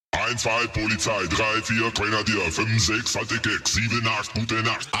1, 2, Polizei, 3, 4, Grenadier, 5, 6, Hardtekk, 7, 8, gute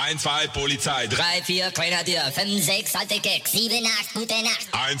Nacht. 1, 2, Polizei, 3, 4, Grenadier, 5, 6, Hardtekk, 7, 8, gute Nacht.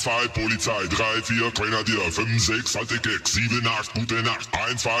 1, 2, Polizei, 3, 4, Grenadier, 5, 6, Hardtekk, 7, 8, gute Nacht.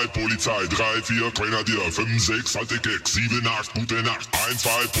 1, 2, Polizei, 3, 4, Grenadier, 5, 6, Hardtekk, 7, 8, gute Nacht. 1,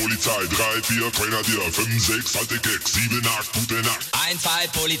 2, Polizei, 3, 4, Grenadier, 5, 6, Hardtekk, 7, 8, gute Nacht. 1, 2,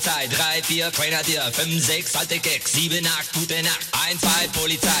 Polizei, 3, 4, Grenadier, 5, 6, Hardtekk, 7, 8, gute Nacht. 1, 2,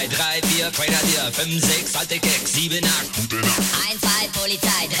 Polizei, 3, 4, Grenadier, 5, 6, Hardtekk, 7, 8, gute Nacht. 1, 2, Polizei, 3, 4, Grenadier, 5, 6, Hardtekk, 7, 8, gute Nacht. 1, 2,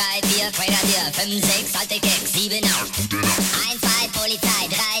 Polizei, 3, 4, Grenadier, 5, 6, Hardtekk, 7, 8, 1, 2, Polizei,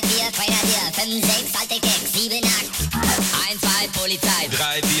 3, 4, Grenadier, 5, 6, Hardtekk, 7, 8, gute Nacht. 1, 2, Polizei, 3, 4, Grenadier, 5, 6, Hardtekk, 7, 8, gute Nacht. 1, 2, Polizei,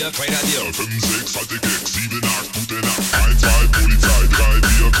 3, 4, Grenadier, 5, 6, Hardtekk, 7, 8, gute Nacht. 1, 2, Polizei, 3, 4,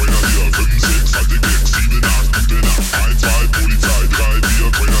 Grenadier, 5, 6, Hardtekk, 7, 8, gute Nacht. 1,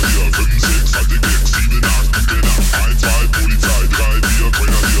 2, Polizei,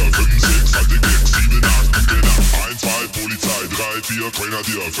 3, 4,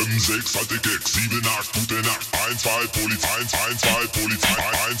 Grenadier, 5, 6, Hardtekk, 7, 8, gute Nacht. 1, 2, Polizei, 1, 2, Polizei,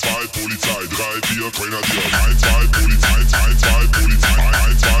 1, 2, Polizei, 3, 4, Grenadier, 1, 2, Polizei, 1, 2, Polizei, 1, 2, Polizei, 3, 4, Grenadier, 1, 2, Polizei, 1, 2, Polizei, 1, 2,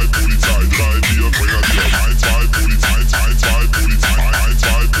 Polizei, 3, 4, Grenadier, 1, 2, Polizei, 1, 2, Polizei,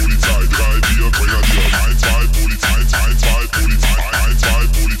 1, 2, Polizei, 3, 4, Grenadier, 1, 2, Polizei, 1, 2, Polizei, 1, 2, Polizei, 3,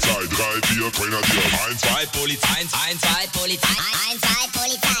 4, Grenadier, 1, 2, Polizei, 1, 2, Polizei, 1, 2, Polizei, 3, 4, Grenadier, 1, 2, Polizei, 1, 2, Polizei, 1,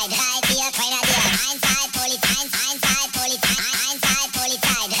 2, Polizei, 3, 4, Grenadier, 1, 2, Polizei, 1, 2, Polizei, 1,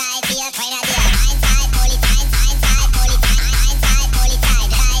 2, Polizei, 3, 4, Grenadier, 1, 2, Polizei,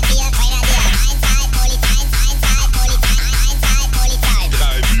 1, 2, Polizei, 1, 2, Polizei, 3, 4, Grenadier, 1, 2, Polizei, 1, 2, Polizei, 1, 2, Polizei,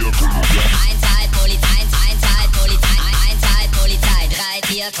 3,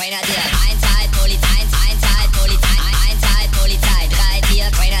 4, Grenadier, 5, 6, Hardtekk, 7, 8, gute Nacht. 1, 2, Polizei, 3, 4,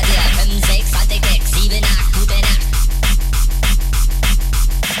 Grenadier, 5, 6, Hardtekk, 7, 8, gute Nacht. 1,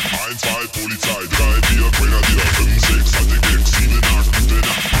 2, Polizei, 3, 4,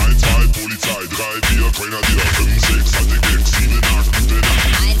 Grenadier, 5, 6, Hardtekk, 7, 8, gute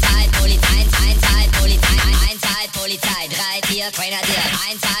Nacht. 1, 2, Polizei, 1, 2, Polizei, 1, 2, Polizei, 3, 4, Grenadier,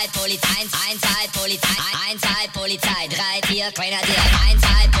 1, 2, Polizei, 1, 2, Polizei, 1, 2, Polizei, 3, 4, Grenadier, 1, 2, Polizei, 1, 2, Polizei, 1, 2, Polizei, 3, 4, Grenadier, 1, 2, Polizei, 1, 2, Polizei, 1, 2, Polizei, 3, 4, Grenadier, 1, 2, Polizei, 1, 2, Polizei, 1, 2, Polizei, 3, 4, Grenadier, 1,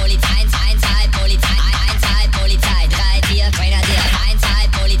 2, Polizei, 1, 2, Polizei, 1, 2, Polizei, 1, 2, Polizei, 1, 2, Polizei, 1, 2, Polizei, 3, 4, Grenadier, 1, 2, Polizei, 1,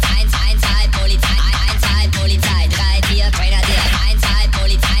 2,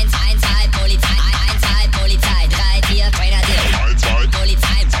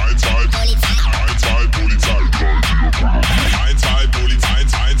 Polizei, 1,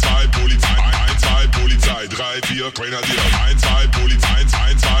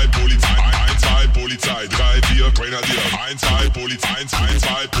 2, Polizei, 3, 4, Grenadier, 1, 2, Polizei, 1,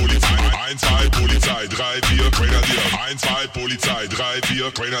 2, Polizei, 1, 2, Polizei, 3, 4, Grenadier, 1, 2, Polizei, 3,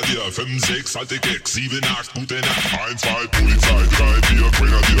 4, Grenadier, 5, 6, Hardtekk, 7, 8, gute Nacht. 1, 2, Polizei, 3, 4,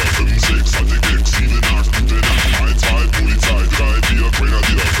 Grenadier, 5, 6, Hardtekk, 7, 8, gute Nacht. 1, 2, Polizei, 3, 4, Grenadier, 5, 6, Hardtekk, 7, 8, gute Nacht. 1, 2, Polizei, 3, 4,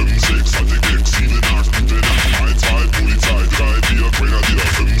 Grenadier, 5, 6, Hardtekk, 7, 8, gute Nacht. 1, 2, Polizei, 3, 4, Grenadier, 5,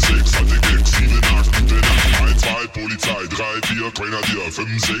 6, Hardtekk, 7, 8, gute Nacht. 1, 2, Polizei, 3, 4, Grenadier, 5, 6, Hardtekk, 7, 8, gute Nacht. 1, 2, Polizei, 3, 4, Grenadier,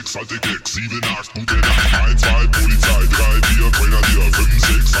 5, 6, Hardtekk, 7, 8, gute Nacht. 1, 2, Polizei, 3, 4, Grenadier,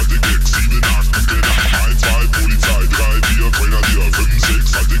 5, 6, Hardtekk, 7, 8, gute Nacht. 1, 2, Polizei, 3, 4, Grenadier, 5,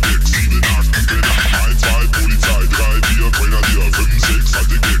 6, Hardtekk, 7, 8, gute Nacht. 1, 2, Polizei, 3, 4, Grenadier, 5,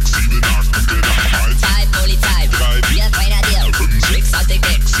 6,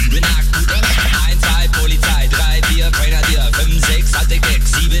 Hardtekk, 7, 8, gute Nacht. 1, 2, Polizei, 3, 4, Grenadier, 5, 6, Hardtekk,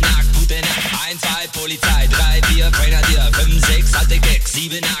 7, 8, gute Nacht. 1, 2, Polizei, 3, 4, Grenadier, 5, 6, Hardtekk,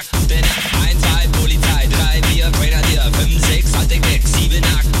 7, 8,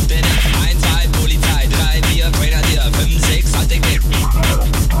 gute Nacht. 1, 2, Polizei, 3, 4, Grenadier, 5, 6, Hardtekk. 1,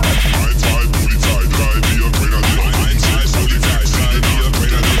 2, Polizei, 3, 4, Grenadier, 1, 2, Polizei, 3, 4,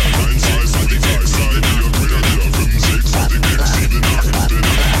 Grenadier, 1, 2, Polizei, 3, 4, Grenadier, 5, 6, Hardtekk, 7, 8, gute Nacht.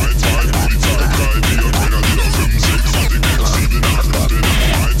 1, 2, Polizei, 3, 4, Grenadier, 5, 6, Hardtekk, 7, 8, gute Nacht.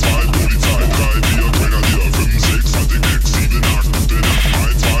 1, 2, Polizei, 3, 4, Grenadier, 5, 6, Hardtekk, 7, 8, gute Nacht.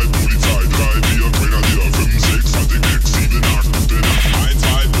 1, 2, Polizei, 3,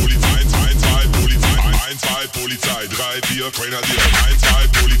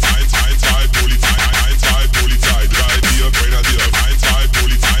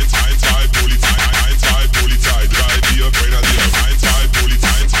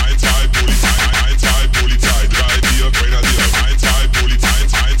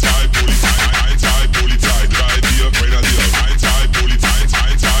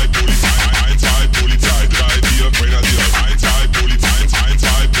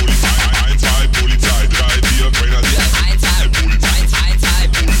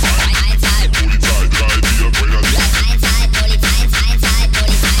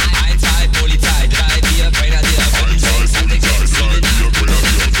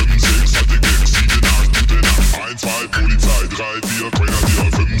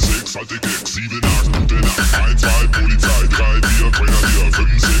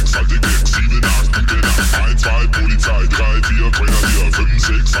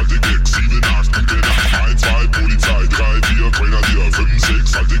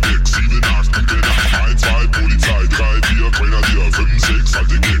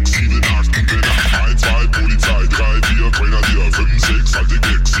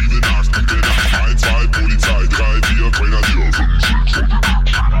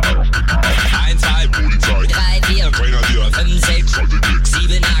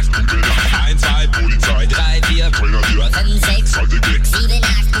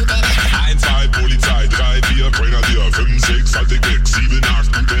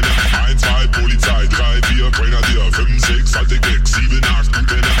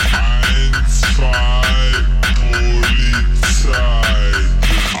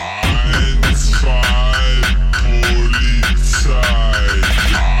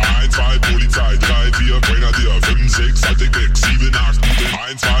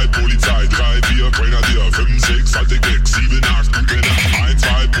 1, 2, Polizei, 3, 4, Grenadier, 5, 6, Hardtekk, 7, 8, gute Nacht. 1,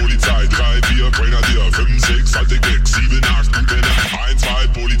 2, Polizei, 3, 4, Grenadier, 5, 6, Hardtekk, 7, 8, gute Nacht. 1, 2,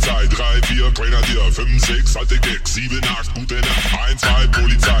 Polizei, 3, 4, Grenadier, 5, 6, Hardtekk, 7, 8, gute Nacht. 1, 2,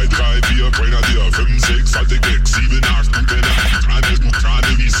 Polizei, 3, 4, Grenadier, 5, 6, Hardtekk, 7, 8, gute Nacht.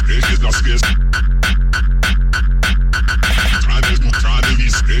 Gerade wie's echt das Gest. Gerade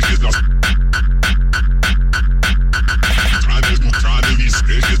wie's echt das. Gerade wie's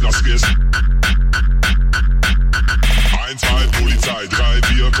echt das Gest. 1, 2, Polizei, 3,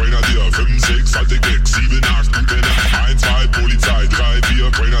 4, Grenadier, 5, 6, Hardtekk, 7, 8, gute Nacht. 1, 2, Polizei, 3,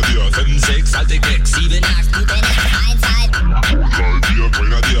 4, Grenadier, 5, 6, Hardtekk, 7, 8, gute Nacht. 1, 2, 3, 4,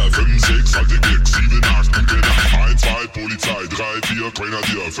 Grenadier, 5, 6, Hardtekk, 7, 8, gute Nacht. 1, 2, Polizei, 3, 4,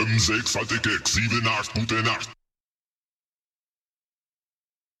 Grenadier, 5, 6, Hardtekk, 7, 8, gute Nacht.